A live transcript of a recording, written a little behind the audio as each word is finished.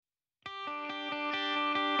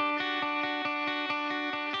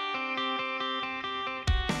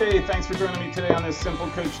Hey, thanks for joining me today on this Simple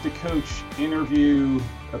Coach to Coach interview.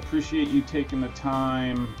 Appreciate you taking the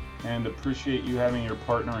time and appreciate you having your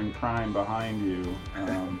partner in crime behind you.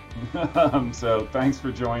 So thanks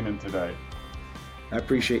for joining today. I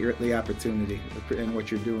appreciate the opportunity and what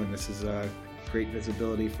you're doing. This is great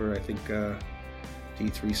visibility for, I think,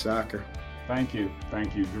 D3 soccer. Thank you.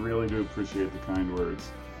 Thank you. You really do appreciate the kind words.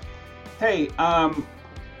 Hey,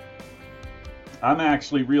 I'm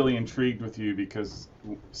actually really intrigued with you because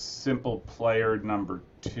Simple Player number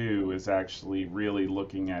 2 is actually really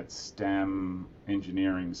looking at STEM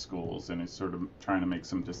engineering schools and is sort of trying to make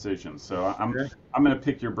some decisions. So I'm going to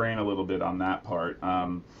pick your brain a little bit on that part.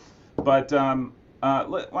 Why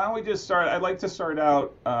don't we just start? I'd like to start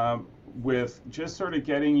out with just sort of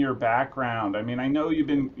getting your background. I mean, I know you've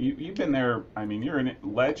been there. I mean, you're a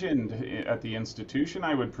legend at the institution,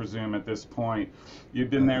 I would presume at this point. You've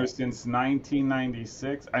been there since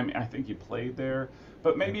 1996. I mean, I think you played there.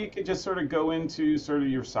 But maybe you could just sort of go into sort of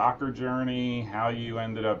your soccer journey, how you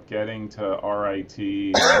ended up getting to RIT.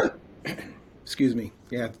 Excuse me.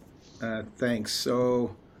 Yeah. Thanks.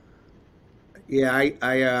 So, yeah,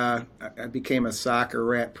 I became a soccer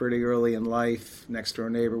rat pretty early in life. Next door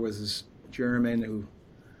neighbor was this German who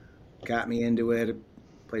got me into it.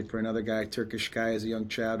 Played for another guy, Turkish guy, as a young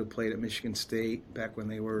child who played at Michigan State back when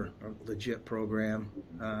they were a legit program.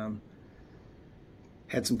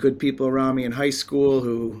 Had some good people around me in high school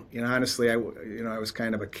who, honestly, I was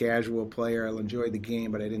kind of a casual player. I enjoyed the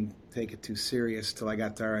game, but I didn't take it too serious till I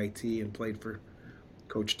got to RIT and played for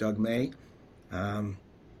Coach Doug May. And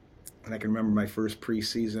I can remember my first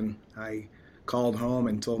preseason, I called home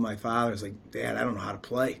and told my father, I was like, Dad, I don't know how to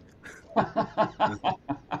play. I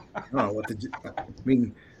don't know what to do. I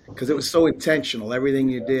mean, because it was so intentional. Everything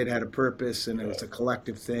you did had a purpose, and it was a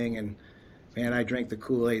collective thing. And, man, I drank the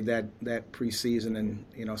Kool-Aid that preseason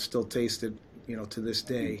and, still taste it, to this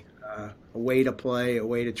day. A way to play, a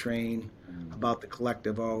way to train, about the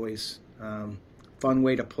collective always. Fun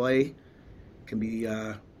way to play. Can be,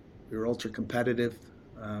 you're ultra competitive.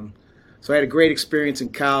 So I had a great experience in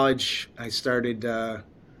college. I started as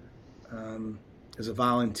a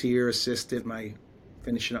volunteer assistant,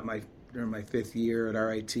 finishing up during my 5th year at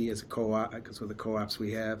RIT as a co-op, because of the co-ops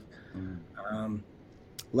we have.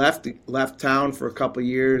 Left town for a couple of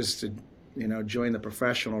years to, join the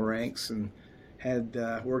professional ranks, and had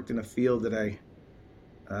worked in a field that I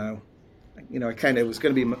kind of was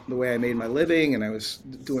going to be the way I made my living, and I was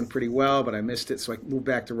doing pretty well, but I missed it. So I moved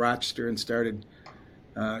back to Rochester and started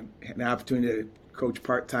had an opportunity to coach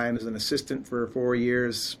part-time as an assistant for 4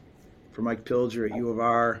 years for Mike Pilger at U of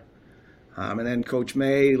R. And then Coach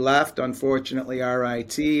May left, unfortunately,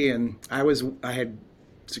 RIT, and I had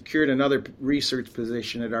secured another research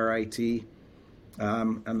position at RIT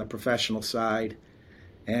on the professional side.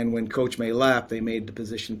 And when Coach May left, they made the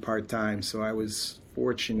position part-time. So I was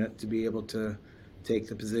fortunate to be able to take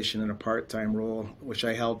the position in a part-time role, which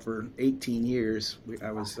I held for 18 years.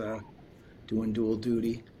 I was doing dual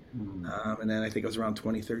duty. And then I think it was around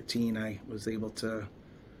 2013 I was able to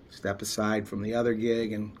step aside from the other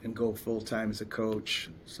gig and go full-time as a coach.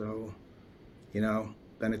 So,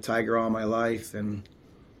 been a Tiger all my life and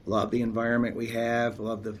love the environment we have.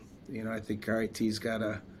 Love I think RIT's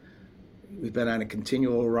we've been on a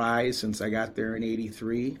continual rise since I got there in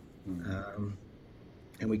 '83.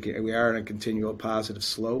 And we are on a continual positive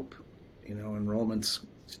slope. Enrollment's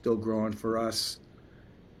still growing for us.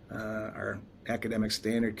 Our academic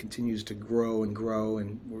standard continues to grow and grow,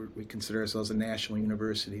 and we consider ourselves a national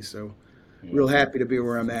university. So, real happy to be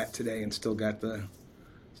where I'm at today, and still got that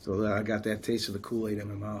taste of the Kool-Aid in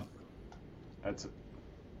my mouth. That's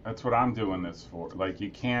what I'm doing this for. Like,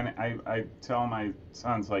 you can't. I tell my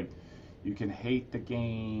sons, like, you can hate the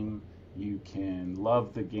game, you can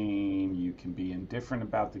love the game, you can be indifferent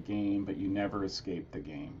about the game, but you never escape the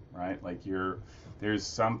game, right? Like, there's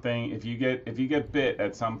something, if you get bit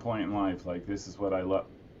at some point in life, like, this is what I love,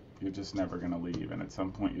 you're just never going to leave, and at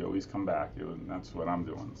some point you always come back to it, and that's what I'm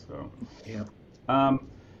doing. So yeah.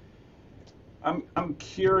 I'm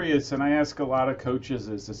curious, and I ask a lot of coaches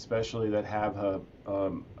this, especially that have a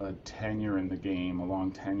tenure in the game, a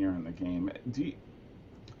long tenure in the game.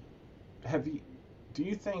 Do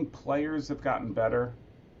you think players have gotten better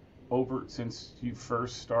since you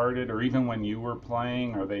first started, or even when you were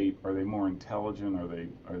playing? Are they more intelligent? Do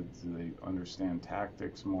they understand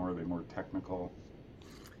tactics more? Are they more technical?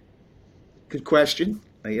 Good question.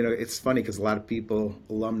 It's funny because a lot of people,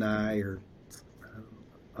 alumni or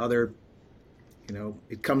other,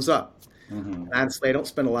 it comes up. Mm-hmm. Honestly, I don't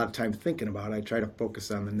spend a lot of time thinking about it. I try to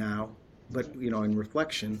focus on the now. But, in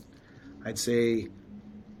reflection, I'd say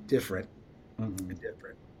different. Mm-hmm.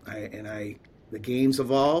 Different. I the game's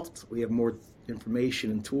evolved. We have more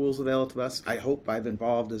information and tools available to us. I hope I've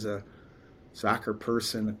evolved as a soccer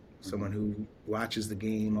person, someone who watches the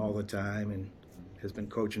game all the time and has been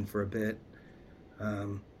coaching for a bit.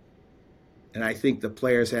 And I think the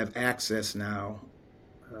players have access now,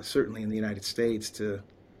 certainly in the United States, to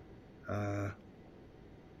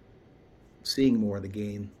seeing more of the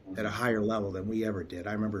game at a higher level than we ever did.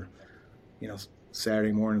 I remember,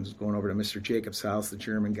 Saturday mornings going over to Mr. Jacobs' house, the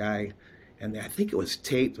German guy, and I think it was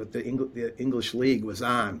taped, but the English League was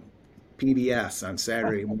on PBS on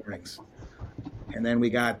Saturday mornings. And then we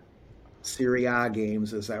got Serie A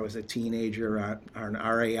games as I was a teenager on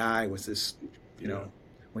RAI was this,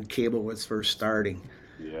 when cable was first starting.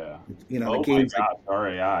 Yeah. The games. My gosh,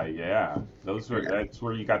 RAI, yeah. That's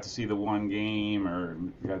where you got to see the one game or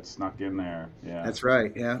you got snuck in there. Yeah. That's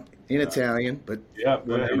right, yeah. In Italian, but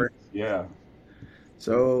whatever. Yeah.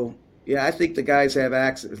 So, I think the guys have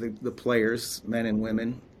access, the players, men and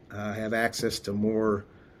women, have access to more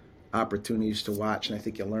opportunities to watch, and I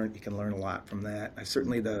think you can learn a lot from that.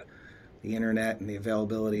 Certainly the internet and the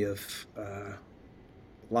availability of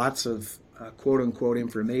lots of quote unquote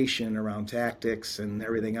information around tactics and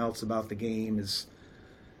everything else about the game is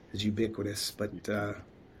ubiquitous. But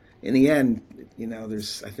in the end,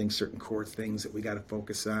 there's, I think, certain core things that we got to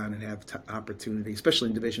focus on and have opportunity, especially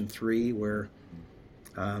in Division III, where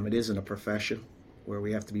it isn't a profession, where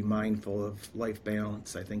we have to be mindful of life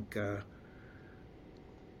balance. I think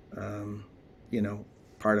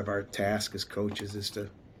part of our task as coaches is to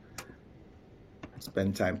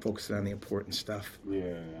spend time focusing on the important stuff.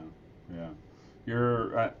 Yeah.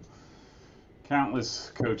 Your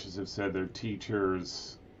countless coaches have said they're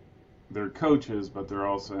teachers, they're coaches, but they're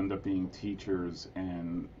also end up being teachers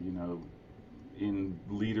and, in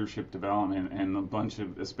leadership development, and a bunch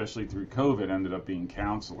of, especially through COVID, ended up being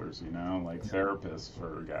counselors, like therapists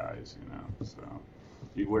for guys, so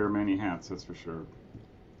you wear many hats, that's for sure.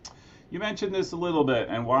 You mentioned this a little bit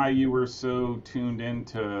and why you were so tuned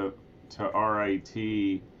into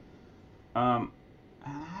RIT.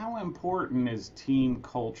 How important is team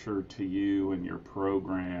culture to you and your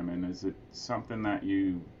program, and is it something that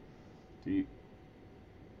is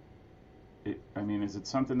it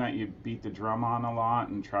something that you beat the drum on a lot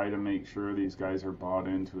and try to make sure these guys are bought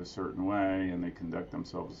into a certain way and they conduct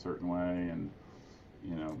themselves a certain way and,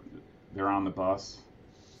 they're on the bus?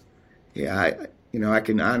 Yeah, I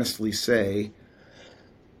can honestly say,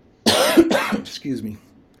 excuse me,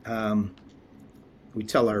 I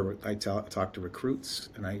talk to recruits,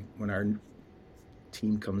 and when our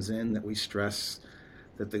team comes in, that we stress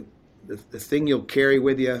that the thing you'll carry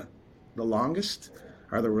with you the longest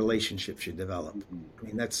are the relationships you develop. I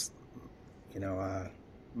mean, that's,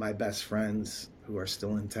 my best friends who are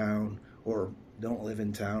still in town or don't live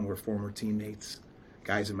in town were former teammates,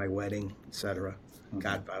 guys at my wedding, etc.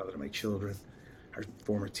 Godfather to my children are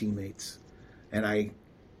former teammates. And I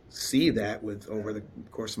see that over the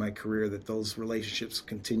course of my career, that those relationships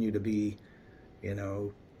continue to be,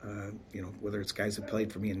 whether it's guys that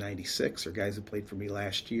played for me in '96 or guys that played for me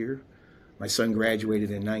last year. My son graduated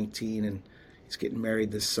in 19 and he's getting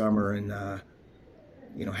married this summer, and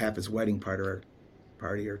half his wedding party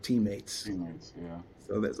are teammates. Teammates, yeah.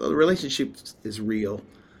 So the relationship is real,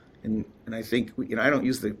 and I think I don't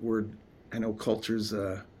use the word. I know culture's.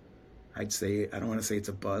 I'd say, I don't want to say it's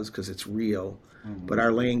a buzz because it's real, but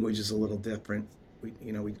our language is a little different.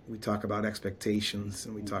 We talk about expectations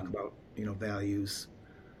and we talk about values,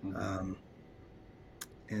 and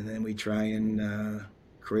then we try and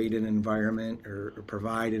create an environment or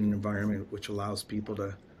provide an environment which allows people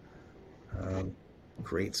to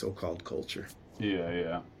create so-called culture.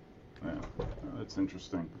 Yeah. That's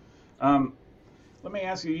interesting. Let me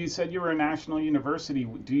ask you. You said you were a national university.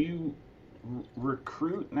 Do you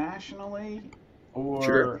recruit nationally, or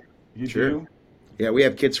Sure. you Sure. do? Yeah, we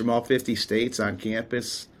have kids from all 50 states on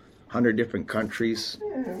campus, 100 different countries.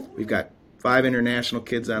 We've got 5 international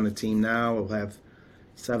kids on the team now. We'll have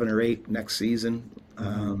 7 or 8 next season.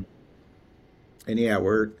 And yeah,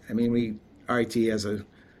 RIT has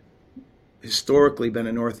historically been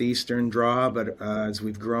a Northeastern draw, but as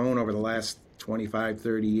we've grown over the last 25,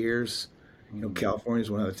 30 years, California is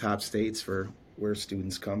one of the top states for where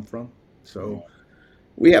students come from. So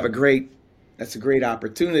we have that's a great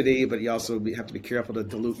opportunity, but you also have to be careful to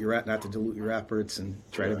not to dilute your efforts and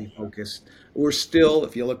try to be focused. We're still,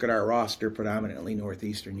 if you look at our roster, predominantly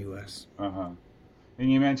Northeastern U.S. And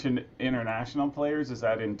you mentioned international players. Is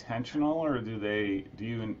that intentional, or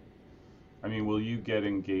will you get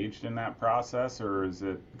engaged in that process, or is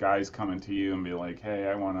it guys coming to you and be like, hey,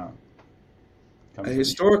 I want to come?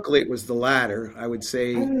 Historically, it was the latter. I would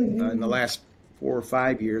say in the last 4 or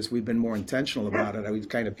 5 years, we've been more intentional about it. We've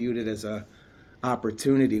kind of viewed it as a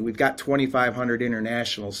opportunity. We've got 2,500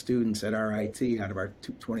 international students at RIT out of our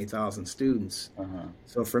 20,000 students. Uh-huh.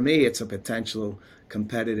 So for me, it's a potential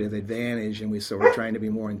competitive advantage, and we're trying to be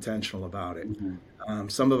more intentional about it. Mm-hmm.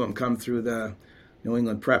 Some of them come through the New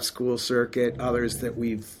England prep school circuit, others that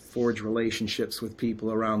we've forged relationships with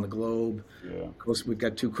people around the globe. Yeah. We've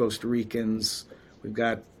got 2 Costa Ricans. We've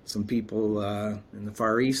got some people in the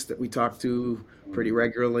Far East that we talk to pretty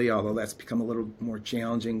regularly, although that's become a little more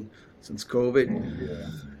challenging since COVID.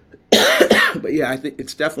 Yeah. But yeah, I think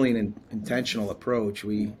it's definitely an intentional approach.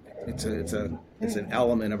 It's an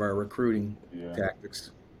element of our recruiting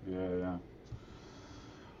tactics. Yeah.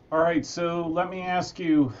 All right, so let me ask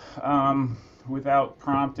you, without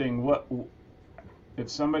prompting, what if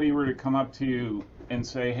somebody were to come up to you and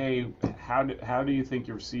say, "Hey, how do you think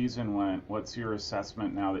your season went? What's your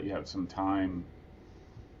assessment now that you have some time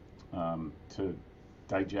to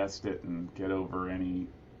digest it and get over any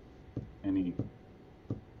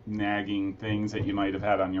nagging things that you might have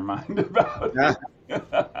had on your mind about it?"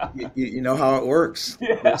 You know how it works.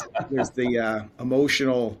 Yeah. There's the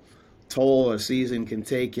emotional toll a season can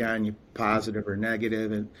take you on you, positive or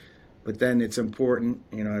negative, but then it's important,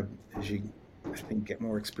 as you, I think, get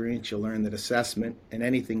more experience, you'll learn that assessment and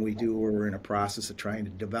anything we do, we're in a process of trying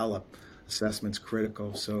to develop. Assessment's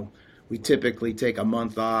critical. So we typically take a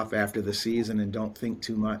month off after the season and don't think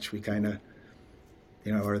too much. We kind of,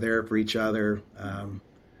 are there for each other.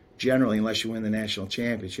 Generally, unless you win the national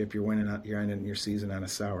championship, you're ending your season on a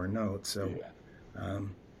sour note. So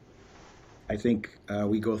I think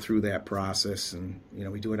we go through that process, and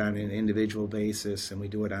we do it on an individual basis, and we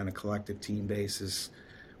do it on a collective team basis.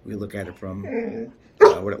 We look at it from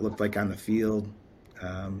what it looked like on the field.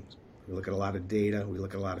 We look at a lot of data. We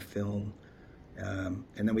look at a lot of film, and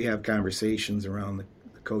then we have conversations around the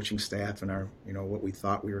coaching staff and our, what we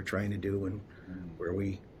thought we were trying to do and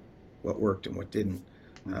what worked and what didn't.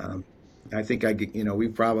 I think we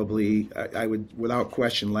probably, I would, without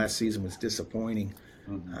question, last season was disappointing.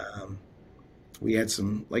 We had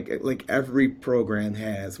some, like every program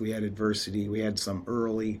has, we had adversity. We had some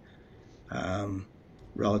early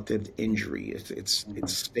relative to injury. It's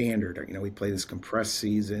standard. We play this compressed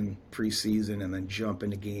season, preseason, and then jump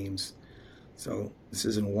into games. So this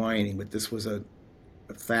isn't whining, but this was a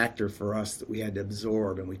factor for us that we had to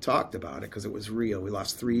absorb, and we talked about it because it was real. We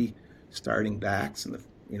lost 3 starting backs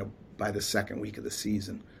by the second week of the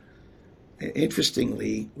season.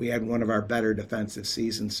 Interestingly, we had one of our better defensive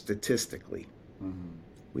seasons statistically.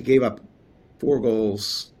 We gave up 4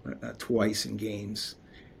 goals twice in games,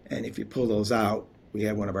 and if you pull those out, we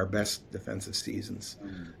had one of our best defensive seasons.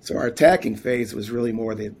 So our attacking phase was really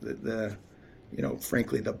more the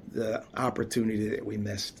frankly the opportunity that we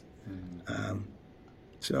missed.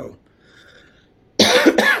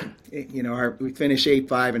 We finished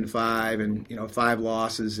 8-5-5, and 5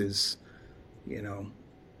 losses is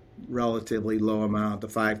relatively low amount. The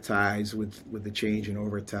 5 ties with the change in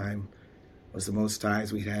overtime was the most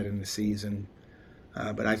ties we'd had in the season.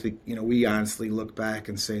 But I think we honestly look back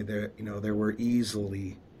and say that there were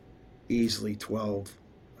easily 12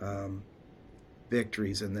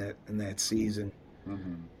 victories in that season,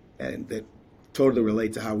 and that totally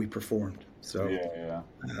relate to how we performed. So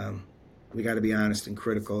we got to be honest and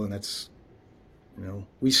critical, and that's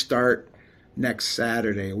we start next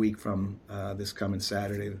Saturday, a week from this coming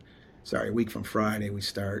Saturday. Sorry, a week from Friday, we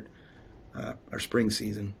start our spring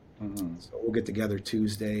season. So we'll get together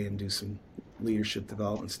Tuesday and do some leadership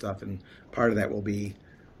development stuff, and part of that will be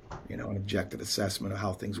an objective assessment of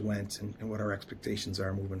how things went and what our expectations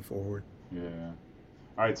are moving forward.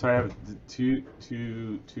 All right, so I have two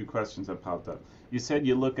questions that popped up. You said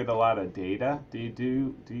you look at a lot of data. Do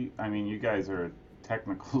you I mean, you guys are a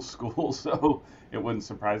technical school, so it wouldn't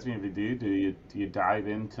surprise me if you do. Do you dive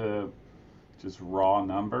into just raw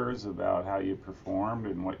numbers about how you performed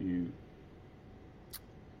and what you?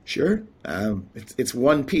 Sure. It's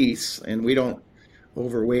one piece, and we don't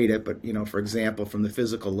overweight it. But for example, from the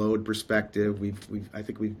physical load perspective, I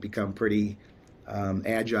think we've become pretty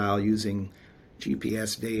agile using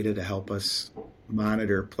GPS data to help us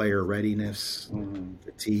monitor player readiness,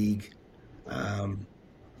 fatigue.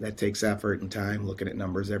 That takes effort and time, looking at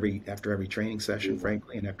numbers after every training session,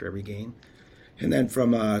 frankly, and after every game. And then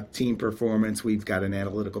from team performance, we've got an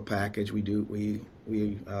analytical package we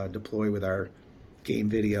deploy with our game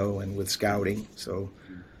video and with scouting. So,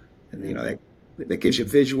 that gives you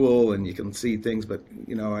visual and you can see things, but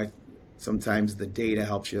sometimes the data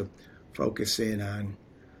helps you focus in on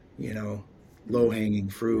low-hanging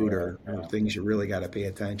fruit or things you really got to pay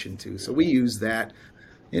attention to. So we use that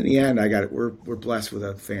in the end, I got it. We're blessed with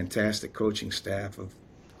a fantastic coaching staff of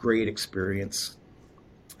great experience.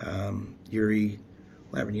 Yuri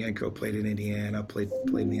Lavrinenko played in Indiana, played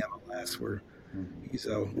in the MLS, where Mhm. he's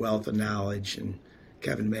a wealth of knowledge. And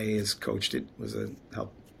Kevin May has coached it, was a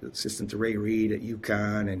help assistant to Ray Reed at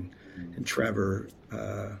UConn, and Trevor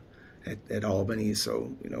at Albany.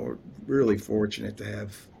 So we're really fortunate to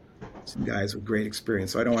have some guys with great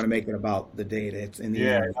experience. So I don't want to make it about the data. It's in the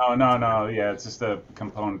Yeah, end. no, no, no. Yeah, it's just a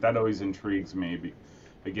component that always intrigues me.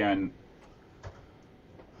 Again,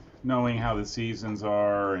 knowing how the seasons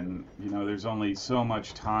are, and there's only so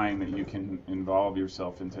much time that you can involve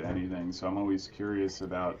yourself into anything. So I'm always curious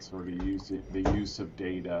about sort of the use of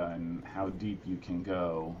data and how deep you can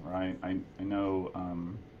go, right? I know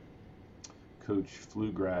Coach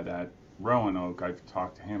Pflugrad at Roanoke. I've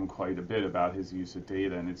talked to him quite a bit about his use of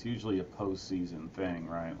data, and it's usually a postseason thing,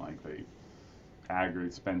 right? Like they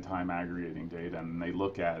spend time aggregating data, and they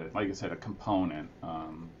look at it, like I said, a component.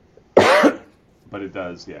 But it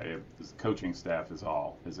does, yeah. Coaching staff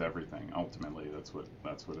is everything. Ultimately, that's what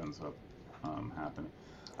ends up happening.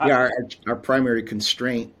 Yeah, I, our primary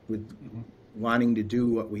constraint with wanting to do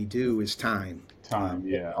what we do is time. Time,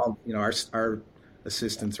 yeah, Our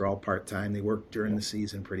assistants are all part time. They work during the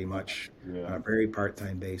season pretty much yeah, on a very part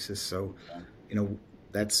time basis. So, yeah,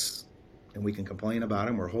 that's, and we can complain about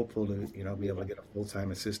them. We're hopeful to be able yeah, to get a full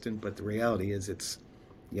time assistant, but the reality is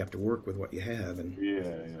you have to work with what you have, and yeah,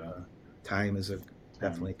 yeah. time is Time,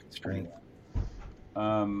 definitely a constraint.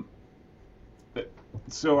 um, but,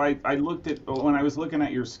 so I looked at when I was looking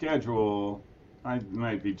at your schedule. I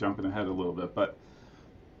might be jumping ahead a little bit, but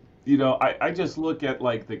I just look at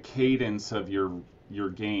like the cadence of your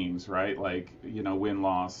games, right? Like, win,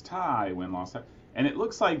 loss, tie, win, loss, tie. And it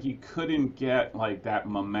looks like you couldn't get like that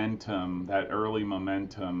momentum, that early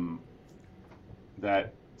momentum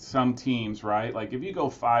that some teams, right? Like if you go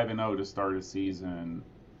 5-0 to start a season,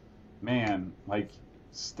 man, like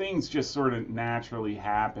things just sort of naturally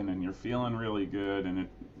happen and you're feeling really good, and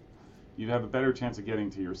you have a better chance of getting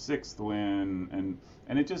to your sixth win,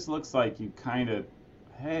 and it just looks like you kind of,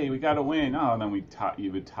 hey, we got to win. Oh, and then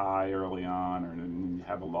you would tie early on, or then you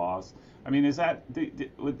have a loss. I mean,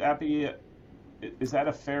 would that be is that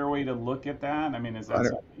a fair way to look at that? I mean, is that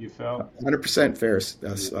something you felt? 100% fair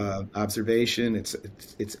Yeah. observation.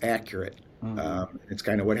 It's accurate. Hmm. It's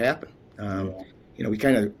kind of what happened. Yeah. We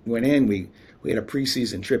kind of went in. We had a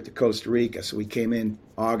preseason trip to Costa Rica, so we came in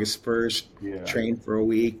August 1st, Yeah. trained for a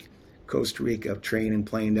week, Costa Rica, training,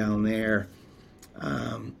 playing down there.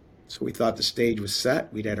 So we thought the stage was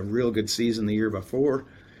set. We'd had a real good season the year before,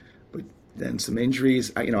 but then some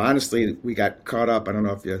injuries. Honestly, we got caught up. I don't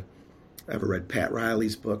know if you ever read Pat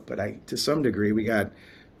Riley's book, but to some degree we had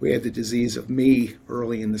the disease of me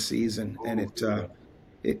early in the season, and Oh,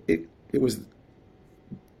 yeah. it was,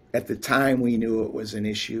 at the time we knew it was an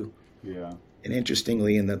issue. Yeah. And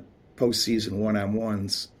interestingly, in the postseason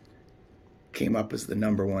one-on-ones, came up as the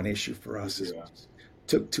number one issue for us. It Yeah.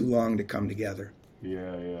 took too long to come together.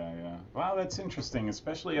 Yeah, yeah, yeah. Wow, that's interesting,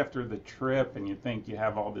 especially after the trip, and you think you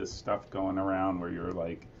have all this stuff going around where you're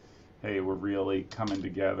like, hey, we're really coming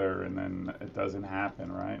together, and then it doesn't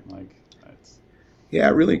happen, right? Like, that's, Yeah,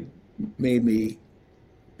 it really made me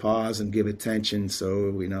pause and give attention.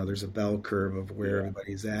 So there's a bell curve of where yeah,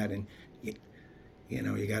 everybody's at, and you,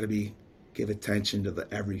 you got to give attention to the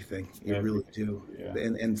everything. You really everything. do. Yeah,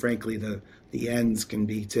 And frankly, the ends can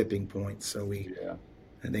be tipping points. So yeah,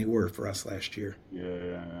 and they were for us last year. yeah,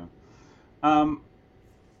 yeah, yeah.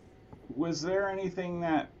 Was there anything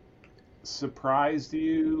that surprised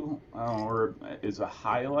you, or is a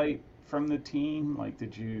highlight from the team? Like,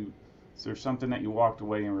 is there something that you walked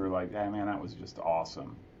away and were like, ah, man, that was just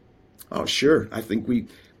awesome? Oh, sure. I think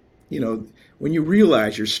when you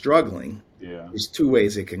realize you're struggling, Yeah. there's two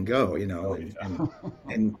ways it can go, Oh, and,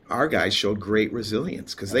 yeah. our guys showed great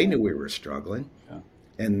resilience because they Yeah, knew we were struggling. yeah,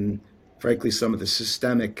 And frankly, some of the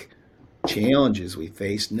systemic challenges we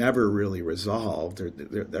faced never really resolved.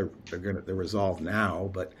 They're resolved now,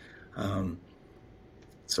 but um,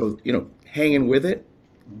 so hanging with it.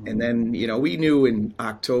 And mhm, then we knew in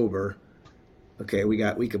October, okay, we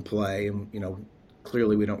can play, and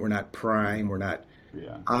clearly we're not prime, we're not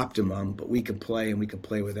yeah, optimum, but we can play, and we can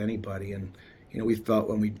play with anybody. And we felt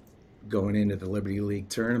when we going into the Liberty League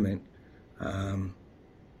tournament, um,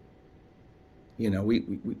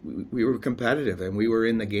 we were competitive, and we were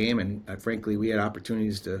in the game, and frankly, we had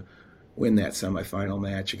opportunities to win that semifinal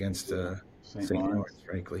match against yeah. St. St. Lawrence. Lawrence.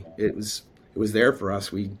 Frankly, it was there for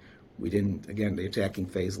us. We didn't, again, the attacking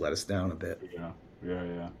phase let us down a bit, Yeah, yeah,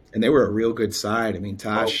 yeah. and they were a real good side. I mean,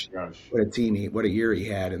 Oh Tosh, gosh, what a year he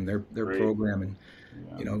had in their great. program, and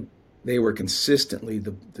Yeah, you know they were consistently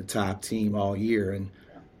the top team all year,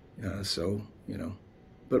 and so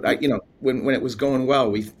But when it was going well,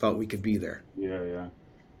 we felt we could be there. Yeah, yeah.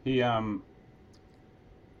 He um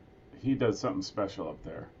he does something special up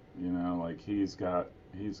there. Like he's got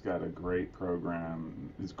a great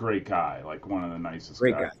program. He's a great guy, like one of the nicest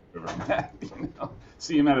Great guys guy. I've ever met.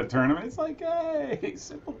 See him at a tournament, it's like, hey,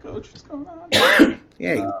 Simple Coach, what's going on?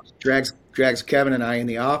 Yeah, he drags Kevin and I in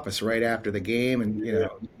the office right after the game, and Yeah,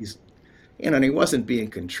 and he wasn't being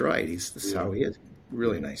contrite. This is yeah, how he is.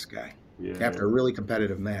 Really nice guy. yeah, After a really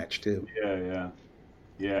competitive match too. yeah, yeah,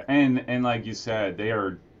 yeah. And like you said, they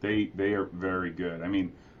are very good. I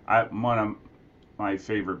mean, one of my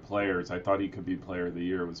favorite players, I thought he could be player of the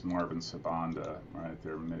year, was Marvin Sabanda, right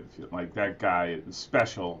there midfield. Like that guy is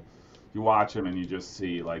special. You watch him and you just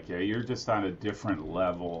see like, yeah, you're just on a different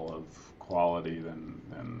level of quality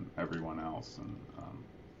than everyone else. And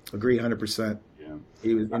Agree 100%. yeah,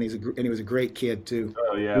 He was a great kid too.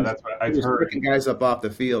 oh yeah, He was, that's what he I've was heard. picking guys up off the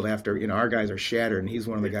field after our guys are shattered, and he's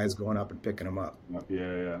one of the guys going up and picking them up. Yeah,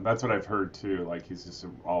 yeah, that's what I've heard too. Like he's just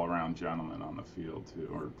an all-around gentleman on the field too,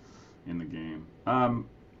 or in the game.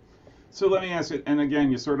 So let me ask you, and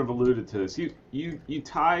again, you sort of alluded to this. You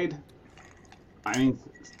tied. I mean,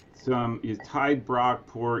 you tied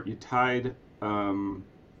Brockport, you tied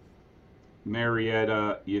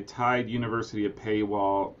Marietta, you tied University of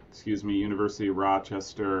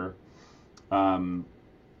Rochester, um,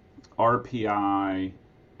 RPI,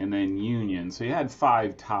 and then Union. So you had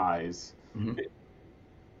 5 ties. Hmm.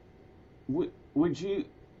 Would you?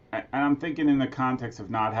 And I'm thinking in the context of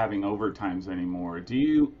not having overtimes anymore.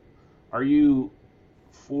 Are you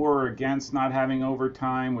for or against not having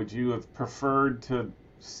overtime? Would you have preferred to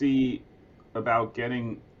see about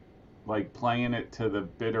getting like playing it to the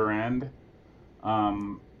bitter end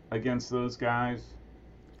against those guys?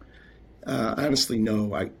 Honestly,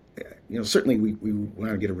 no. Certainly we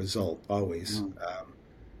want to get a result always, Mm,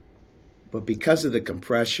 but because of the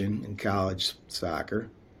compression in college soccer,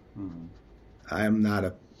 mm. I'm not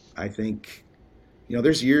a. I think,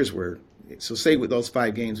 there's years where, so say with those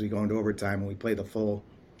 5 games we go into overtime and we play the full.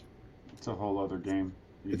 It's a whole other game.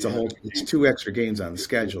 You It's get it's 2 extra games on the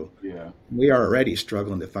schedule. yeah. We are already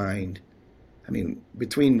struggling to find. I mean,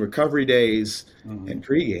 between recovery days Mm-hmm. and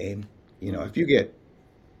pregame, Mm-hmm. if you get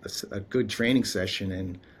a good training session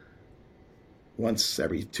and once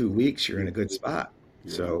every 2 weeks, you're in a good spot.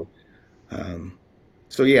 Yeah. So, um,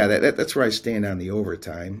 so yeah, that's where I stand on the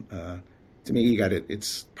overtime. To me, you got it.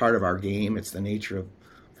 It's part of our game. It's the nature of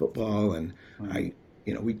football, and Mm-hmm. I,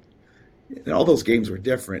 we, and all those games were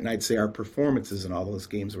different. And I'd say our performances in all those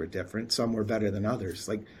games were different. Some were better than others.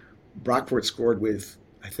 Like Brockport scored with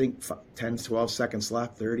I think 10, 12 seconds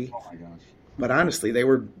left, 30. Oh my gosh. But honestly, they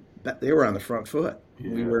were on the front foot.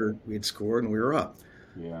 Yeah. We had scored and we were up.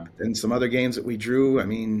 Yeah. And some other games that we drew, I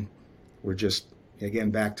mean, we're just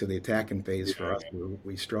again back to the attacking phase for Yeah. us where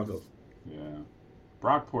we struggled. Yeah.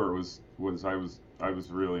 Brockport was I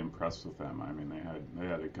was really impressed with them. I mean, they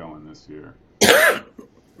had it going this year.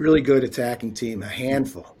 Really good attacking team, a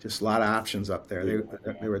handful, just a lot of options up there. Yeah.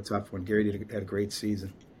 They were a tough one. Gary had a great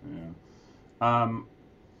season. Yeah. Um,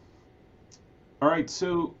 all right.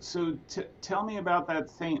 So tell me about that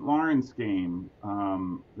St. Lawrence game.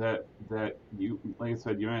 That you, like I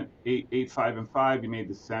said, you went 8-5-5. You made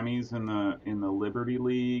the semis in the Liberty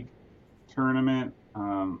League tournament.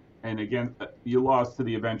 And again, you lost to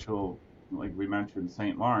the eventual, like we mentioned,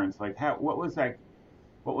 St. Lawrence. Like, what was that?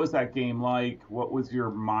 What was that game like? What was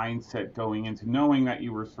your mindset going into knowing that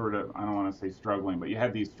you were sort of, I don't want to say struggling, but you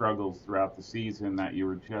had these struggles throughout the season that you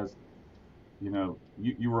were just,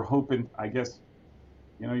 you were hoping, I guess,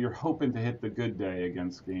 you're hoping to hit the good day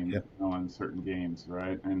against games, Yep. in certain games,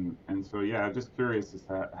 right? And so, yeah, just curious as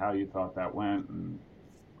to how you thought that went. And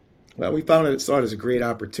Well, we saw it as a great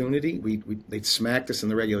opportunity. They smacked us in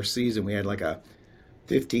the regular season. We had like a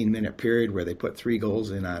 15-minute period where they put 3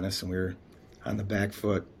 goals in on us, and we were on the back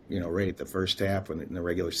foot, right at the first half in the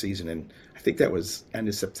regular season. And I think that was end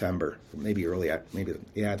of September, maybe yeah, I think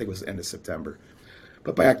it was end of September.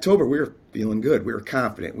 But by October, we were feeling good. We were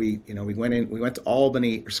confident. We went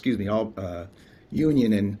to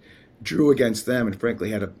Union and drew against them, and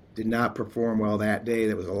frankly did not perform well that day.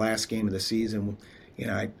 That was the last game of the season.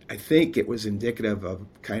 I think it was indicative of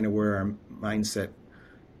kind of where our mindset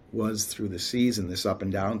was through the season, this up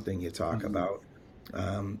and down thing you talk Mhm. about.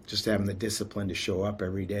 Just having the discipline to show up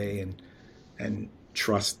every day and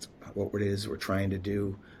trust what it is we're trying to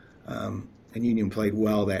do. And Union played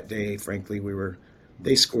well that day. Frankly,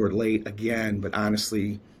 they scored late again, but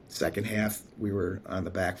honestly, second half we were on the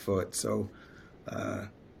back foot. So, but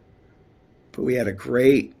we had a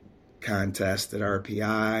great contest at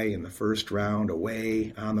RPI in the first round,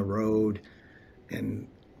 away, on the road. And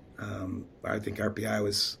I think RPI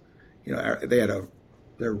was, they had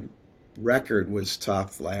their record was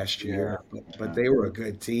tough last year, but they were a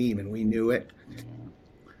good team, and we knew it. Yeah.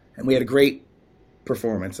 And we had a great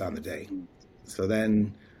performance on the day. So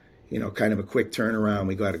then, kind of a quick turnaround.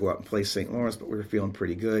 We got to go out and play St. Lawrence, but we were feeling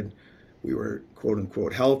pretty good. We were, quote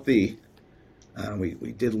unquote, healthy.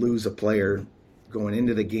 We did lose a player going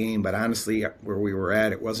into the game, but honestly, where we were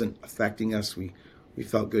at, it wasn't affecting us. We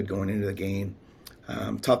felt good going into the game.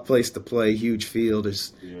 Tough place to play, huge field,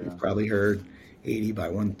 as you've probably heard, 80 by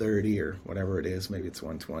 130 or whatever it is. Maybe it's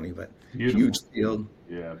 120, but beautiful. Huge field.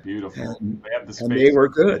 Yeah, beautiful. And, they have the space, and they were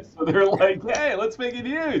good. So they're like, hey, let's make it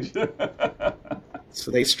huge. So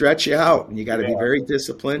they stretch you out, and you got to be very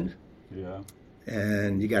disciplined. Yeah.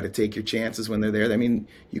 And you got to take your chances when they're there. I mean,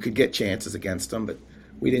 you could get chances against them, but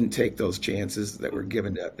we didn't take those chances that were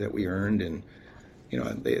given that we earned. And,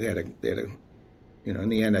 they had a in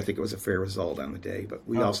the end, I think it was a fair result on the day, but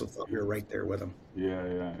we also thought we were right there with them.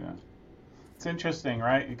 Yeah. It's interesting,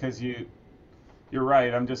 right? Because you're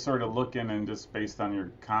right. I'm just sort of looking, and just based on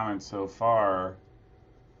your comments so far,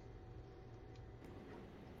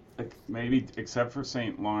 like maybe except for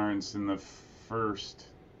St. Lawrence in the first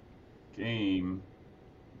game.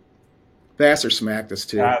 Vassar smacked us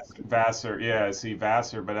too. Vassar, yeah. See,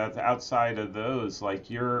 Vassar, but outside of those,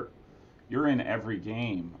 like you're in every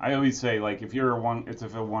game. I always say, like, if it's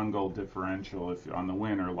a 1-goal differential if you're on the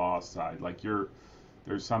win or loss side. Like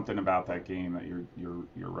there's something about that game that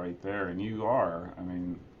you're right there, and you are. I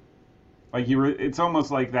mean, like it's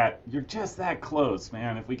almost like that. You're just that close,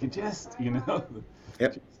 man. If we could just,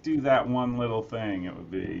 just do that one little thing, it would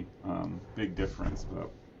be big difference. But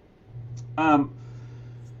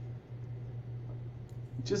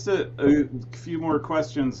just a few more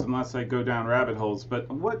questions, unless I go down rabbit holes. But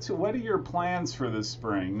what are your plans for this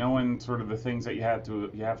spring? Knowing sort of the things that you have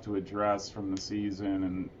to address from the season,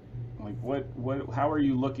 and like how are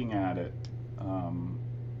you looking at it?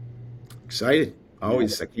 Excited,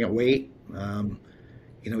 always. I can't wait.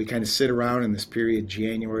 We kind of sit around in this period,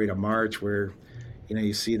 January to March, where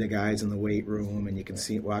you see the guys in the weight room, and you can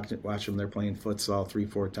watch them. They're playing futsal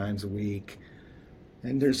 3-4 times a week,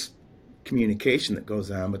 and there's communication that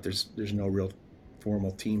goes on, but there's no real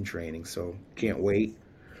formal team training. So can't wait.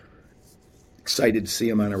 Excited to see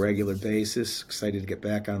them on a regular basis. Excited to get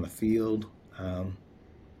back on the field.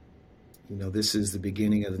 This is the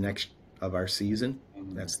beginning of our season.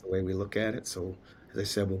 That's the way we look at it. So as I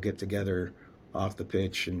said, we'll get together off the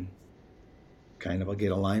pitch and kind of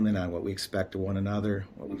get alignment on what we expect of one another,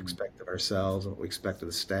 what we expect of ourselves, and what we expect of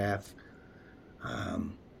the staff.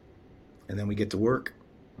 And then we get to work.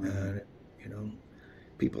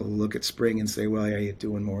 People look at spring and say, well, are you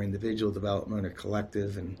doing more individual development or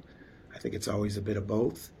collective? And I think it's always a bit of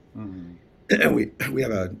both. Mm-hmm. We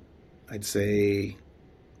have I'd say,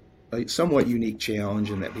 a somewhat unique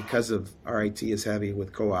challenge in that because of RIT is heavy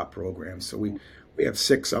with co-op programs. So we have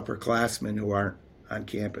 6 upperclassmen who aren't on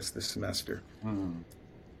campus this semester. Mm-hmm.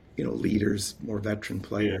 Leaders, more veteran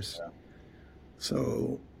players. Yeah.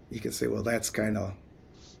 So you could say, well, that's kind of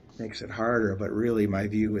makes it harder, but really my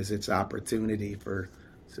view is it's opportunity for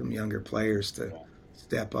some younger players to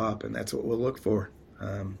step up, and that's what we'll look for.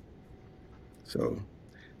 So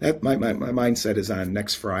that my mindset is on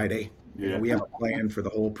next Friday. Yeah. We have a plan for the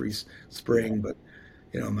whole spring, but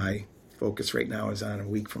my focus right now is on a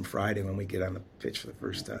week from Friday when we get on the pitch for the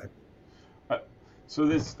first time.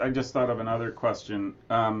 I just thought of another question.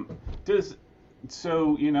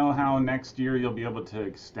 So how next year you'll be able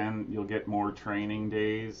to you'll get more training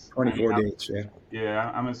days. 24 days, yeah.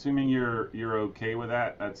 Yeah, I'm assuming you're okay with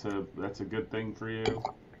that. That's a good thing for you.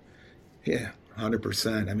 Yeah,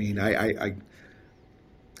 100%. I mean,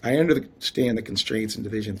 I understand the constraints in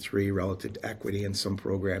Division III relative to equity, and some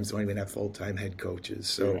programs don't even have full-time head coaches.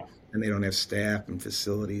 So, and they don't have staff and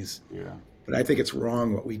facilities. Yeah. But I think it's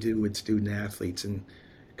wrong what we do with student athletes and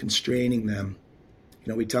constraining them.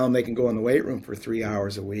 We tell them they can go in the weight room for 3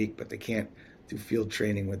 hours a week, but they can't do field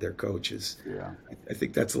training with their coaches. Yeah. I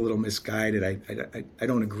think that's a little misguided. I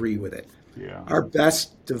don't agree with it. Yeah. Our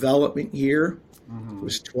best development year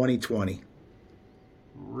was 2020.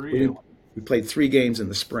 Really? We played 3 games in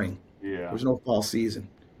the spring. Yeah. There was no fall season.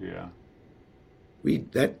 Yeah.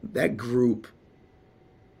 That group,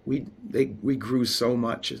 we grew so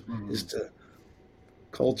much as to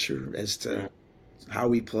culture, as to how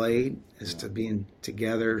we played, as to being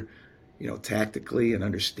together, tactically and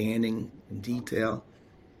understanding in detail.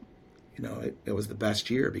 It was the best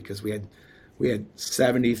year because we had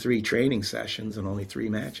 73 training sessions and only 3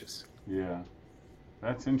 matches. Yeah.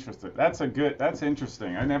 That's interesting. That's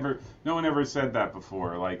interesting. No one ever said that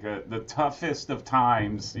before. Like the toughest of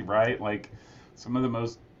times, right? Like some of the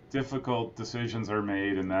most difficult decisions are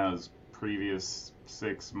made in those previous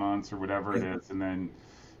 6 months or whatever it Yeah. is, and then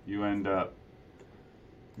you end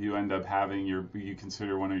up having you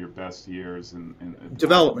consider one of your best years in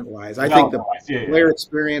Development wise, I think the development-wise. Yeah, player yeah,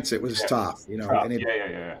 experience, it was yeah. tough, Tough. and Yeah, yeah,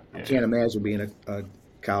 yeah, I yeah, can't imagine being a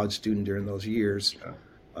college student during those years. yeah.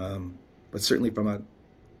 But certainly from a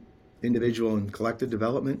individual and collective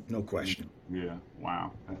development, no Yeah. question. Yeah.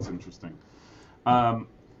 Wow, that's interesting. Um,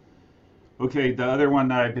 Okay, the other one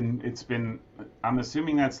that I'm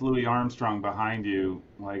assuming that's Louis Armstrong behind you.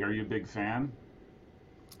 Like, are you a big fan?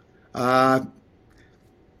 Uh,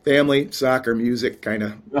 Family, soccer, music, kind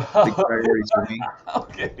of big priorities for me.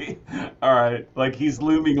 Okay, all right. Like he's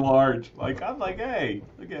looming large. Like I'm like, hey,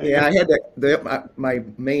 Yeah, okay, I had my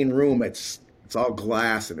main room. It's all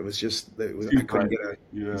glass, and it was just I too couldn't bright. get a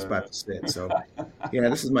Yeah, spot to sit. So yeah,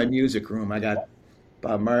 this is my music room. I got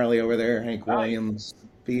Bob Marley over there, Hank nice, Williams,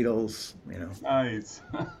 Beatles. nice.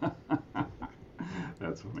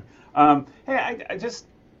 That's funny. Hey, I just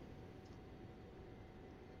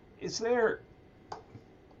is there?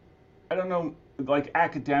 I don't know, like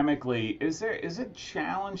academically, is it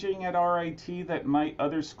challenging at RIT that might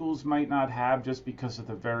other schools might not have just because of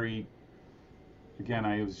the very again,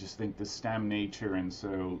 I always just think the STEM nature, and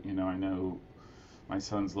so I know my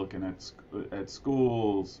son's looking at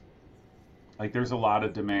schools. Like, there's a lot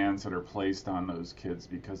of demands that are placed on those kids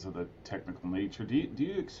because of the technical nature. Do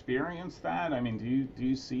you experience that? I mean, do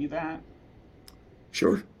you see that?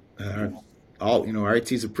 Sure. Uh, Yeah,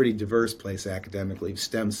 RIT is a pretty diverse place academically.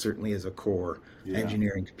 STEM certainly is a core, yeah,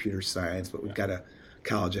 engineering, computer science, but we've yeah, got a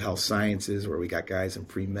College of Health Sciences where we got guys in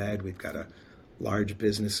pre-med. We've got a large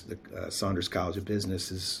business. The Saunders College of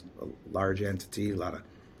Business is a large entity.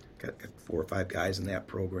 Got 4 or 5 guys in that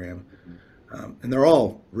program, mhm, and they're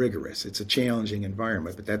all rigorous. It's a challenging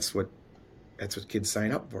environment, but that's what kids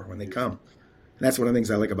sign up for when they yeah, come. And that's one of the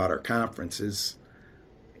things I like about our conference is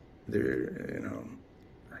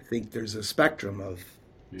I think there's a spectrum of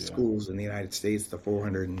yeah, schools in the United States, the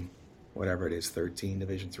 400 and whatever it is, 13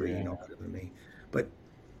 Division three, yeah, better than me. But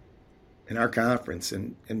in our conference,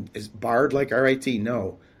 and is barred like RIT?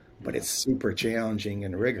 No, but yeah, it's super challenging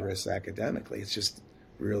and rigorous academically. It's just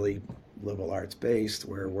really liberal arts based,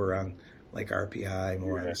 where we're on like RPI,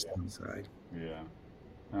 more on yeah, the STEM side. yeah.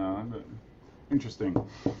 But interesting.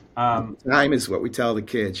 And Um, time is what we tell the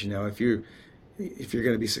kids. If you're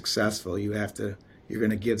going to be successful, you're going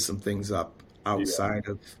to give some things up yeah, outside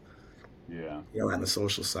of yeah, on the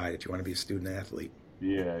social side if you want to be a student athlete.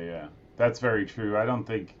 yeah, yeah. That's very true. I don't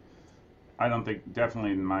think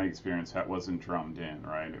definitely in my experience that wasn't drummed in,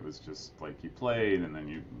 right? It was just like you played and then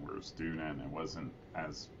you were a student. It wasn't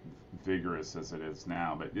as vigorous as it is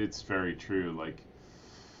now, but it's very true. Like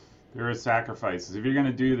there are sacrifices. If you're going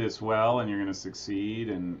to do this well and you're going to succeed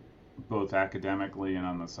and both academically and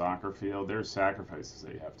on the soccer field, there's sacrifices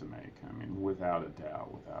that you have to make. I mean, without a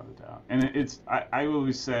doubt, without a doubt. And I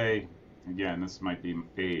always say, again, this might be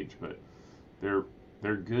age, but they're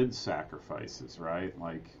they're good sacrifices, right?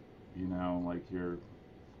 Like, like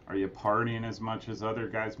are you partying as much as other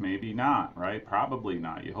guys? Maybe not, right? Probably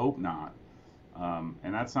not. You hope not.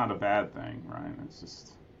 And that's not a bad thing, right? It's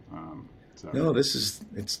just so No,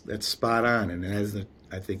 that's spot on, and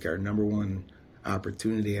I think our number one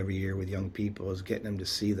opportunity every year with young people is getting them to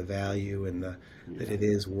see the value and that yeah, it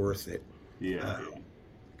is worth it, yeah, yeah,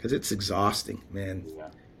 because it's exhausting, man. yeah,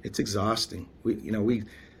 It's exhausting. We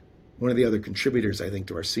one of the other contributors I think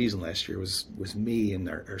to our season last year was me and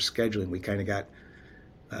our scheduling. We kind of got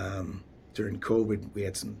during COVID, we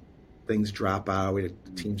had some things drop out. We had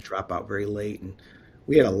mm, teams drop out very late, and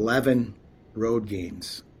we had 11 road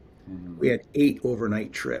games. mm. We had 8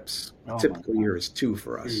 overnight trips. A Oh my typical God, year is 2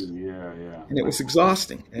 for us, dude, yeah, yeah, and it wow, was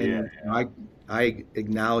exhausting. yeah, And I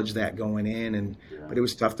acknowledged that going in, yeah, but it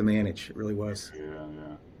was tough to manage. It really was. yeah,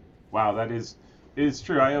 yeah. Wow, is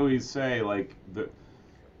true. I always say like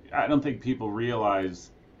I don't think people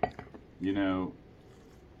realize, you know,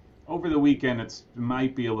 over the weekend it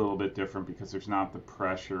might be a little bit different because there's not the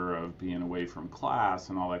pressure of being away from class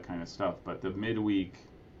and all that kind of stuff. But the midweek,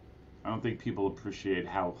 I don't think people appreciate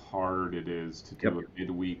how hard it is to do Yep. a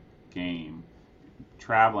midweek game,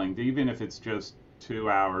 traveling, even if it's just 2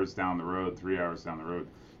 hours down the road, 3 hours down the road,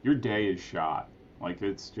 your day is shot. Like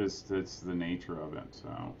it's the nature of it.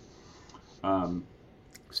 So, um,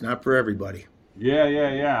 It's not for everybody. yeah,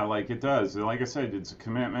 yeah, yeah. Like it does. Like I said, it's a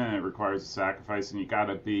commitment. It requires a sacrifice, and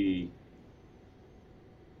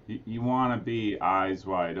you want to be eyes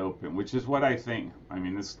wide open, which is what I think. I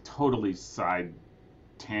mean, this totally side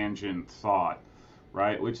tangent thought,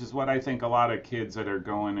 right? Which is what I think a lot of kids that are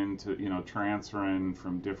going into, transferring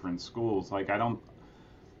from different schools, like I don't,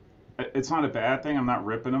 it's not a bad thing. I'm not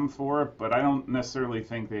ripping them for it, but I don't necessarily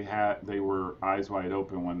think they were eyes wide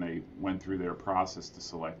open when they went through their process to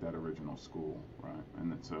select that original school, right?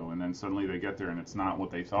 And then suddenly they get there and it's not what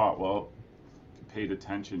they thought. Well, if you paid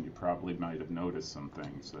attention, you probably might have noticed some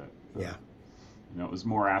things that, Yeah. it was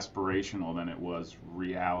more aspirational than it was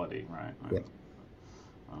reality, right? Yeah.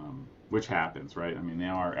 Which happens, right? I mean, they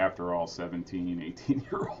are, after all, 17,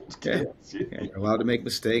 18-year-old Yeah. kids. Yeah, you're allowed to make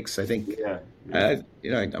mistakes. I think, Yeah.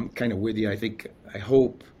 I'm kind of with you. I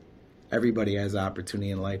hope everybody has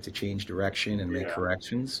opportunity in life to change direction and make Yeah.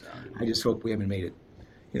 corrections. Yeah. I just hope we haven't made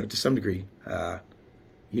it, to some degree.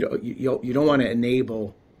 You don't want to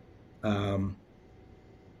enable,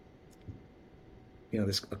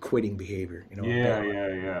 this quitting behavior.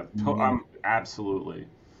 Yeah. Absolutely.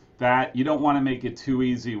 That you don't want to make it too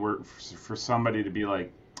easy for somebody to be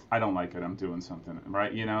like, I don't like it, I'm doing something,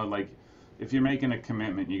 right? Like if you're making a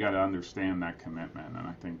commitment, you got to understand that commitment, and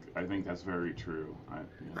I think that's very true.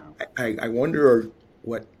 I wonder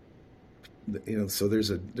what, so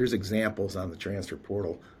there's examples on the transfer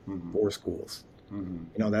portal Mm-hmm. for schools.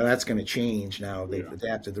 Mm-hmm. That's going to change now. They've Yeah.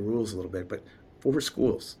 adapted the rules a little bit, but for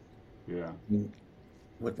schools, Yeah. I mean,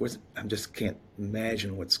 I just can't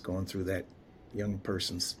imagine what's going through that young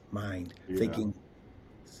person's mind, Yeah. thinking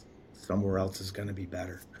somewhere else is going to be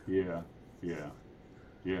better. Yeah.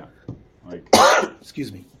 Like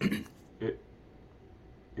Excuse me. it,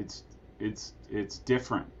 it's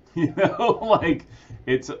different, like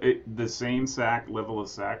the same level of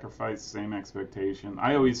sacrifice, same expectation.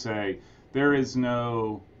 I always say there is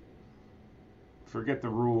no, forget the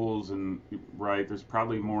rules, and right, there's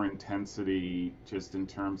probably more intensity just in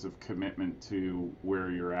terms of commitment to where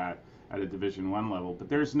you're at a Division 1 level, but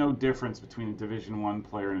there's no difference between a Division 1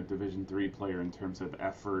 player and a Division 3 player in terms of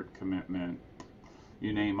effort, commitment,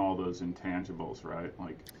 you name all those intangibles, right?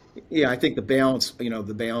 Like, Yeah, I think the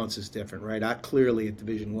balance is different, right? Clearly at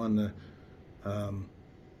Division 1, the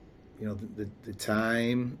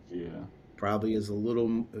time yeah, probably is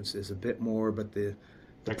a bit more, but the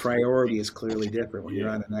priority is clearly different when you're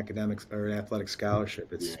on an academic or an athletic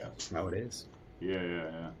scholarship. It's how it is.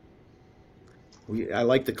 Yeah. I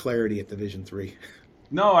like the clarity at Division 3.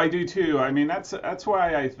 No, I do too. I mean, that's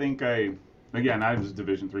why I think I was a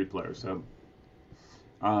Division 3 player, so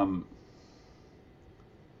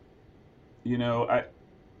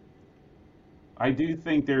I do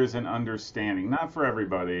think there's an understanding, not for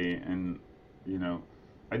everybody, and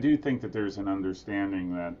I do think that there's an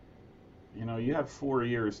understanding that you have 4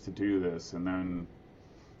 years to do this, and then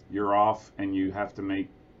you're off, and you have to make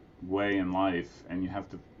way in life, and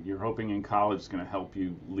you're hoping in college is going to help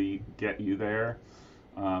you get you there.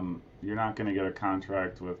 You're not going to get a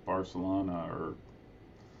contract with Barcelona or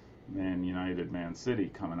Man United, Man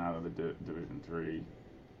City coming out of the Division 3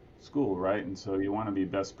 school, right? And so you want to be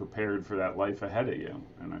best prepared for that life ahead of you,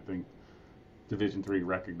 and I think Division 3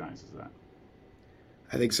 recognizes that.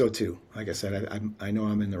 I think so too. Like I said, I know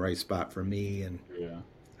I'm in the right spot for me, and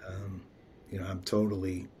I'm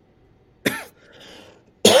totally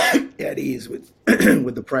at ease with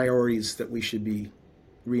with the priorities that we should be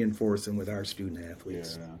reinforcing with our student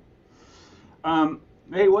athletes. Yeah.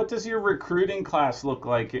 Hey, what does your recruiting class look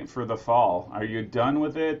like for the fall? Are you done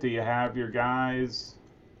with it? Do you have your guys?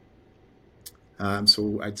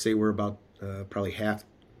 So I'd say we're about probably half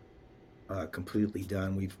completely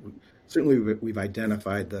done. We've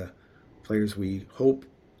identified the players we hope.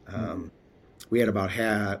 We had about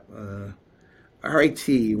half. Our IT,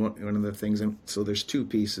 one of the things, so there's two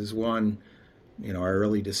pieces. One, our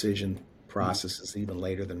early decision process is even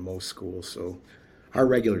later than most schools. So our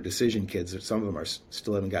regular decision kids, some of them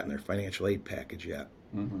still haven't gotten their financial aid package yet.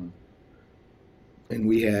 Mm-hmm. And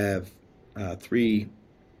we have 3,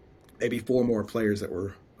 maybe 4 more players that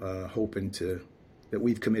we're hoping that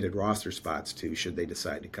we've committed roster spots to should they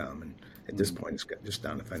decide to come. And at this point, it's just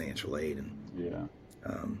down to financial aid.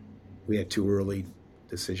 And we had 2 early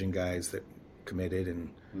decision guys that committed, and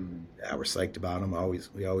we're psyched about them.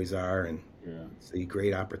 We always are, and see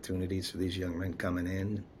great opportunities for these young men coming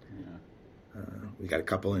in. We got a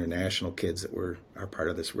couple international kids that are part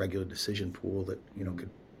of this regular decision pool that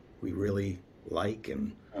we really like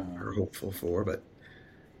and are hopeful for. But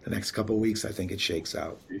the next couple of weeks, I think it shakes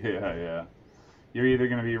out. Yeah. You're either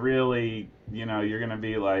going to be really, you're going to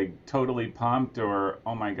be like totally pumped, or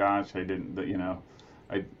oh my gosh, I didn't,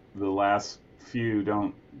 the last few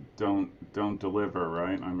don't deliver,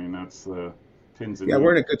 right? I mean, that's the pins and needles.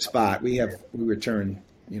 We're in a good spot. We returned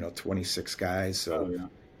 26 guys, so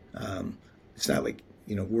it's not like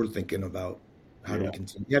we're thinking about how do we Yeah.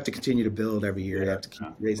 continue? You have to continue to build every year. You Yeah. have to keep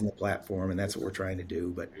raising the platform, and that's what we're trying to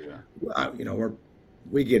do. But Yeah.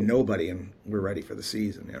 we get nobody, and we're ready for the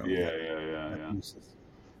season. We Yeah. got Yeah. Yeah. Yeah. useless.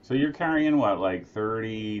 So you're carrying what, like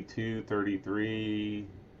 32, 33,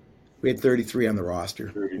 We had 33 on the roster.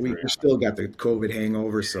 33 We on still got the COVID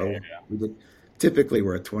hangover, so we did, typically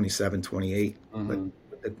we're at 27, 28. it. But Mm-hmm.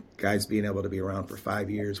 with the guys being able to be around for 5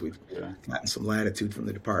 years, we've Yeah. gotten some latitude from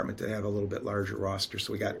the department to have a little bit larger roster.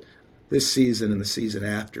 So we got this season and the season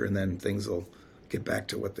after, and then things will get back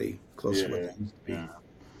to close to what Yeah. they used to be. Yeah.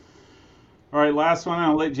 All right, last one.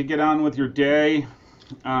 I'll let you get on with your day.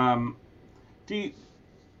 Um, do you,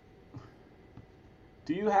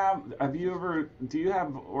 do you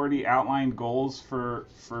have already outlined goals for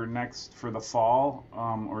the fall,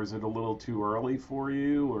 or is it a little too early for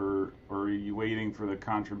you, or are you waiting for the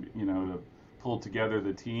to pull together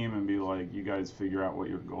the team and be like, you guys figure out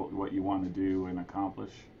what you want to do and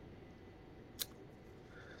accomplish?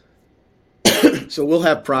 So we'll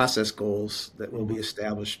have process goals that will be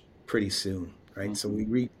established pretty soon, right? So we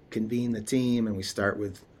reconvene the team and we start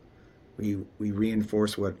with we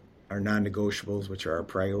reinforce what our non-negotiables, which are our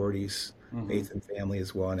priorities, faith and family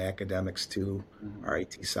as well, and academics too, our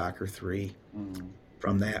IT soccer 3.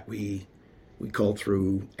 From that, we cull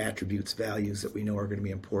through attributes, values that we know are going to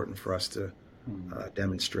be important for us to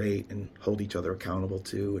demonstrate and hold each other accountable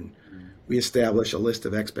to. And we establish a list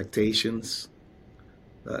of expectations.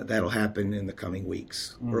 That'll happen in the coming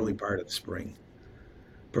weeks, early part of the spring.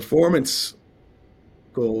 Performance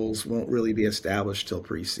goals won't really be established till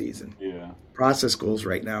preseason. Yeah. Process goals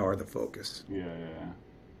right now are the focus. Yeah.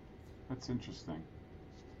 That's interesting.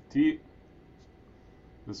 This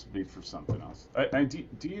would be for something else.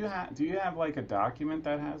 Do you have like a document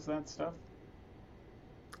that has that stuff?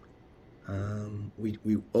 We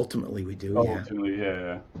ultimately we do. Oh, Yeah. ultimately,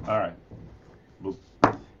 yeah. All right. Well,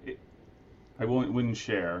 I wouldn't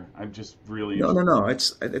share. I'm just really No.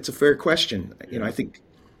 It's a fair question. Yeah. I think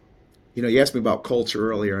you asked me about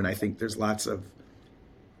culture earlier, and I think there's lots of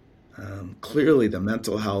clearly the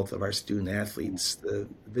mental health of our student athletes, the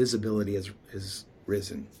visibility has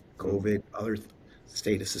risen. COVID, other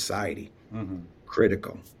state of society,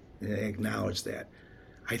 critical. And I acknowledge that.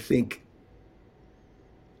 I think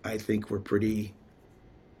we're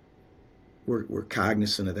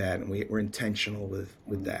cognizant of that, and we're intentional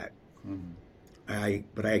with that.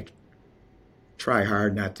 But I try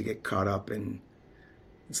hard not to get caught up in.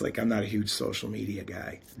 It's like I'm not a huge social media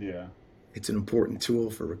guy. Yeah. It's an important tool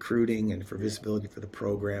for recruiting and for visibility for the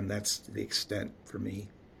program. That's the extent for me.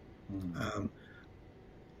 I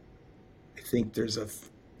think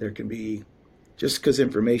there can be, just because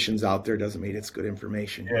information's out there doesn't mean it's good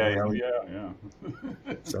information. Yeah.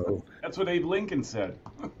 So that's what Abe Lincoln said.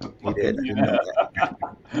 He did. I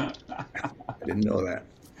didn't know that.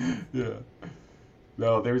 Yeah.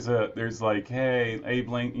 No, there's like, hey, Abe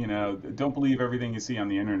Lincoln, don't believe everything you see on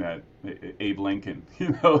the internet. Abe Lincoln,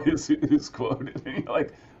 is quoted. And you're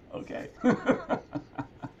like, okay.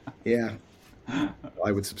 Yeah.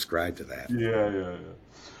 I would subscribe to that. Yeah.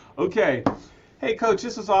 Okay. Hey, Coach,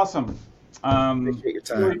 this is awesome. Appreciate your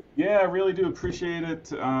time. Yeah, I really do appreciate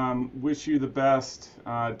it. Wish you the best.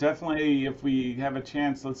 Definitely, if we have a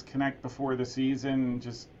chance, let's connect before the season.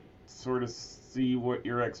 Just sort of see what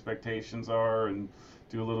your expectations are and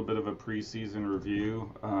do a little bit of a preseason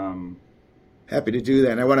review. Happy to do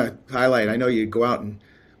that. And I want to highlight, I know you go out and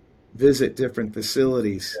visit different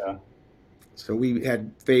facilities. Yeah. So we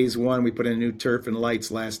had phase 1. We put in new turf and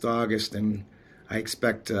lights last August, and I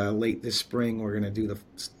expect late this spring we're going to do the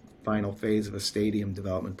final phase of a stadium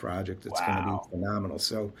development project. It's going to be phenomenal.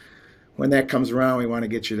 So when that comes around, we want to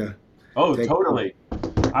get you to. Oh, totally.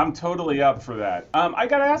 I'm totally up for that. I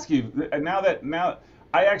got to ask you, now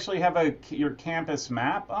I actually have your campus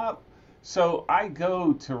map up. So I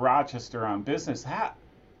go to Rochester on business,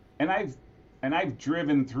 and I've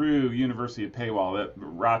driven through University of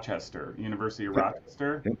University of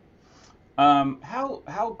Rochester.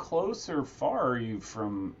 How close or far are you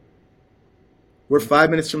from? We're 5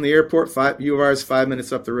 minutes from the airport. U of R is 5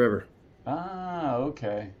 minutes up the river. Ah,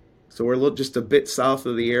 okay. So we're just a bit south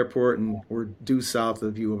of the airport, and we're due south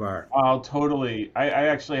of U of R. Oh, totally. I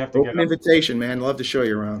actually have to Open invitation, man. Love to show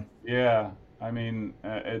you around. Yeah, I mean,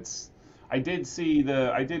 I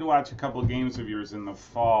did watch a couple of games of yours in the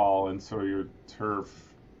fall, and so your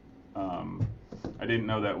turf. I didn't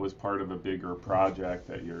know that was part of a bigger project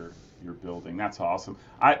that you're building. That's awesome.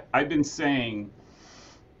 I've been saying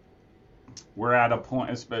we're at a point,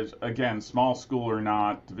 especially, again, small school or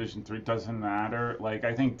not, Division III doesn't matter. Like,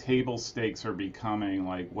 I think table stakes are becoming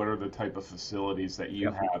like, what are the type of facilities that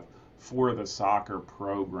you have for the soccer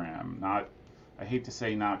program? I hate to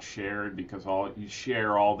say not shared because you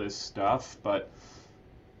share all this stuff, but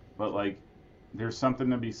like there's something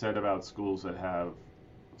to be said about schools that have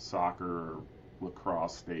soccer or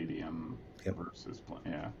lacrosse stadium versus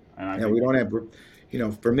yeah. And I think we don't have,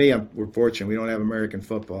 for me, we're fortunate. We don't have American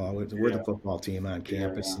football. We're the football team on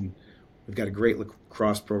campus, and we've got a great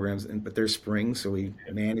lacrosse programs, but there's spring, so we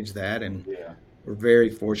manage that, and we're very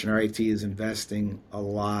fortunate. Our AT is investing a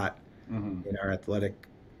lot in our athletic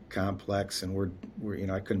complex, and we're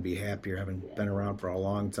I couldn't be happier. Having been around for a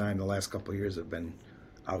long time, the last couple of years have been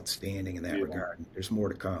outstanding in that regard. There's more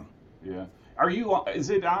to come. Yeah. Is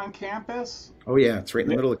it on campus? Oh yeah, it's right in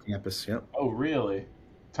the middle of campus. Yep. Oh really?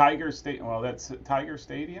 Tiger Stadium. Well, that's Tiger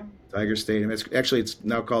Stadium. Tiger Stadium. It's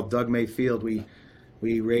now called Doug May Field. We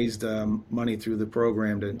raised money through the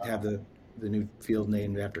program to have the new field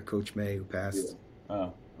named after Coach May, who passed. Yeah.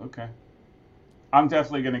 Oh, okay. I'm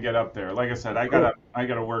definitely going to get up there. Like I said, I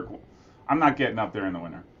gotta work. I'm not getting up there in the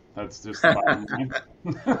winter. That's just the bottom line.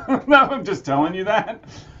 No, I'm just telling you that.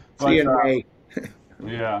 But, see you in May.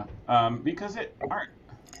 Yeah, because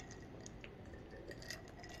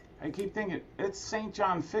I keep thinking it's St.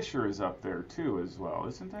 John Fisher is up there too as well,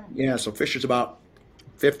 isn't there? Yeah, so Fisher's about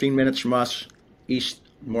 15 minutes from us,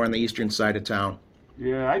 more on the eastern side of town.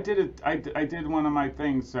 Yeah, I did it. I did one of my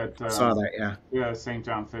things at. Saw that, yeah. Yeah, St.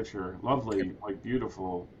 John Fisher, lovely, like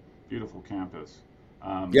beautiful campus.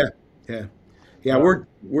 Yeah.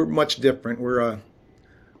 We're much different. We're a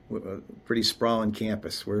pretty sprawling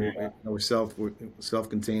campus. We're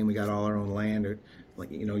self-contained. We got all our own land.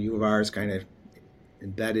 U of R is kind of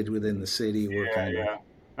embedded within the city.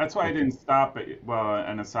 That's why I didn't stop it. Well,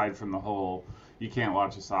 and aside from the whole, you can't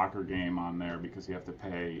watch a soccer game on there because you have to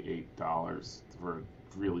pay $8 for it.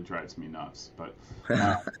 Really drives me nuts. But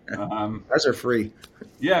those are free.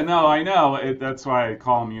 Yeah, no, I know. That's why I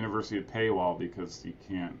call them University of Paywall, because you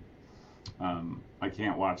can't. I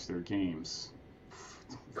can't watch their games.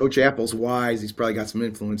 Coach Apple's wise. He's probably got some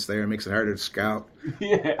influence there. It makes it harder to scout.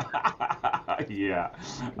 Yeah.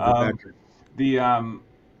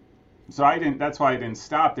 So I didn't. That's why I didn't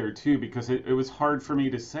stop there too, because it was hard for me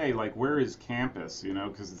to say, like, where is campus?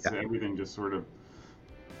 Because everything just sort of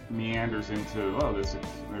meanders into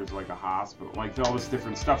there's like a hospital, like all this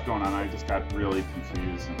different stuff going on. I just got really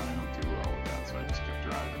confused, and I don't do well with that, so I just kept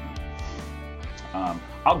driving.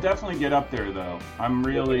 I'll definitely get up there though. I'm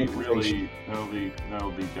really that'll be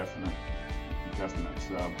definite.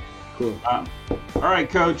 So cool. All right,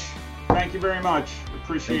 Coach. Thank you very much.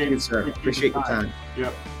 Appreciate it, sir. Appreciate your time.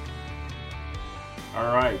 Yep.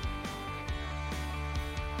 All right.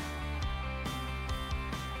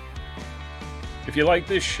 If you like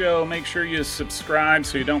this show, make sure you subscribe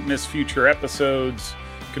so you don't miss future episodes.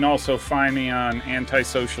 You can also find me on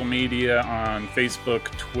anti-social media on Facebook,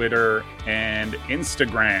 Twitter, and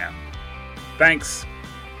Instagram. Thanks.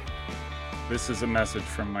 This is a message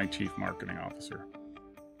from my Chief Marketing Officer.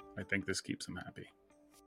 I think this keeps him happy.